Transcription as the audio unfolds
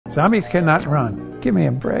Zombies cannot run. Give me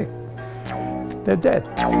a break. They're dead.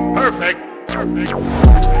 Perfect.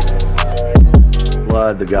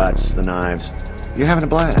 Blood, the guts, the knives. You're having a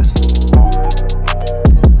blast.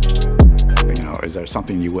 You know, is there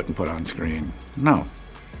something you wouldn't put on screen? No.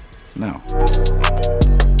 No.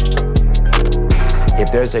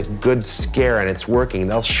 If there's a good scare and it's working,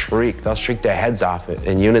 they'll shriek. They'll shriek their heads off it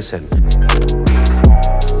in unison.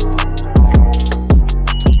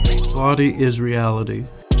 Body is reality.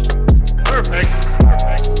 Perfect.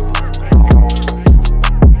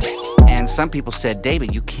 And some people said,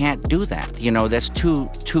 David, you can't do that. You know, that's too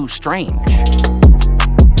strange.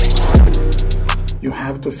 You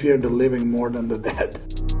have to fear the living more than the dead.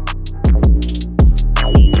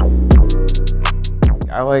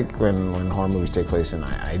 I like when horror movies take place in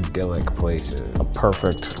idyllic places. A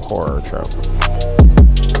perfect horror trope.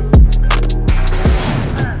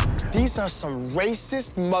 These are some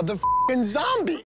racist motherfucking zombies.